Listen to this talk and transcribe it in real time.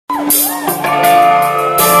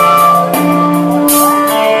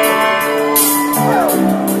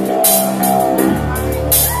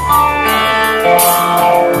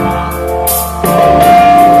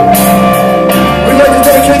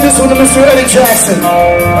Mr. Eddie Jackson,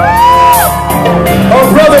 our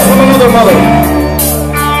brother from another mother.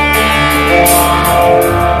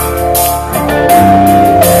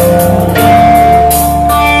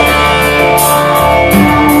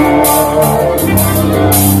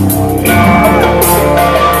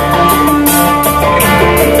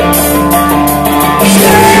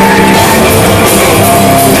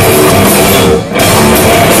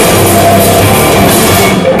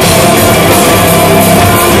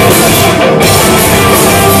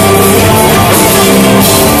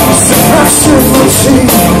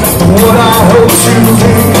 What I hope to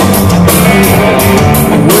be,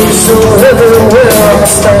 we're so everywhere I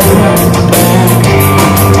stand.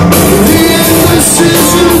 The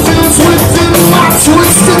indecision builds within my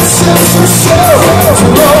twisted sense of self. So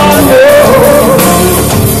all I know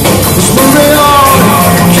is moving on,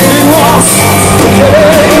 getting lost,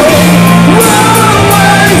 forgetting. Run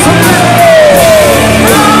away from me,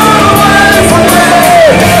 run away from me.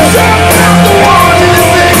 I'm not the one you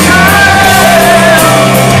think I am.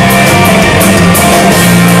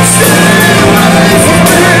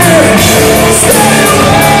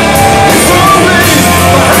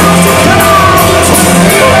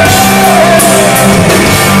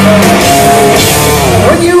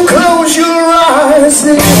 When you close your eyes,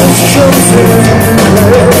 the image comes in.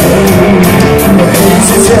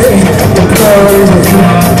 Hesitate, blurry.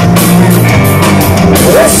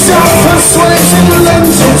 That self-persuasion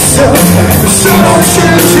lends itself. The subtle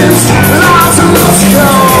changes, lies are lost,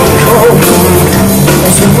 gone cold.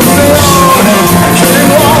 As we move on, getting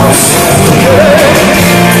lost, forgetting.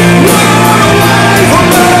 Run away from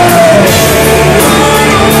me, run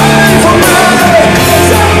away from me.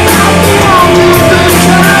 I'm not the one you think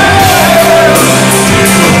I am.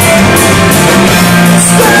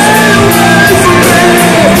 Stay away from me,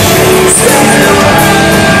 stay away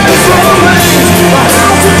from me. I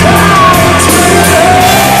have to come to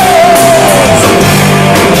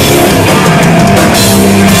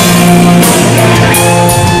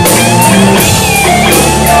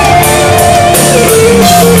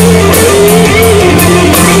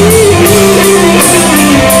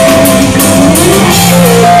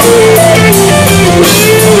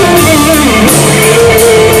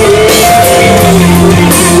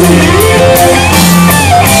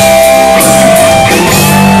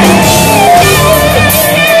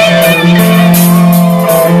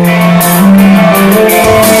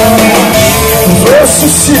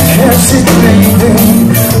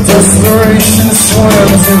desperation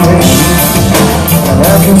swims in me, and I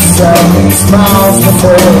can stand these miles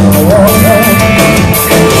before I walk out.